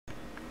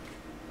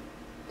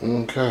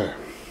Okay.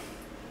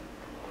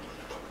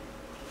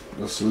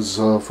 This is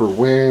for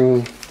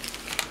wing.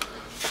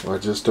 I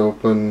just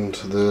opened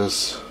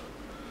this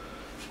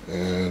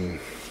and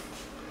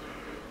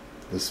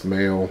this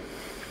male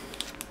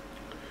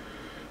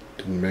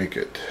didn't make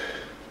it.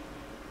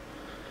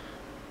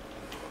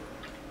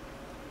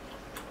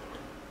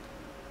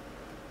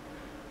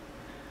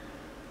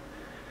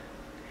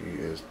 He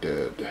is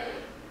dead.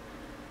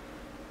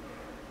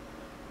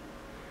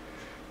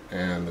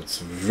 And it's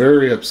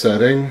very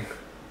upsetting.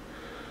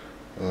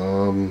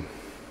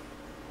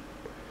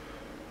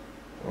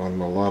 On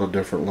a lot of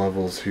different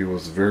levels. He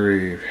was a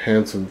very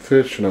handsome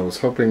fish, and I was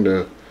hoping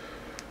to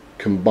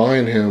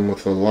combine him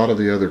with a lot of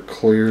the other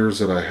clears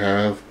that I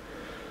have.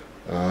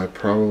 I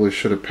probably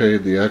should have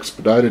paid the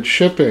expedited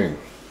shipping.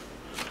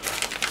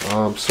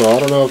 So I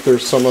don't know if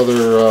there's some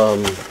other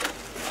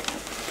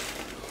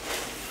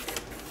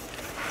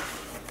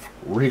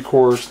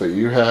recourse that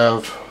you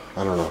have.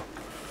 I don't know.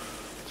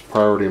 It's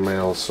priority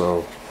mail,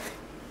 so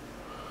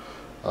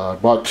I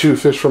bought 2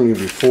 fish from you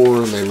before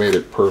and they made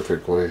it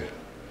perfectly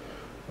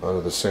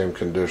under the same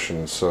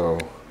conditions, so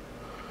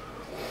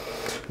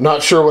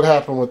not sure what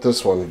happened with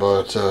this one,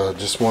 but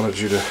just wanted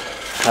you to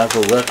have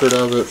a record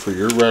of it for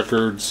your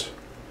records.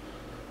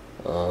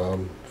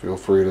 Feel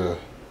free to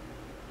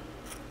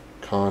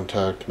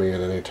contact me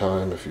at any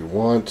time if you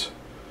want,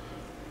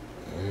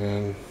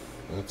 and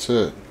that's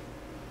it.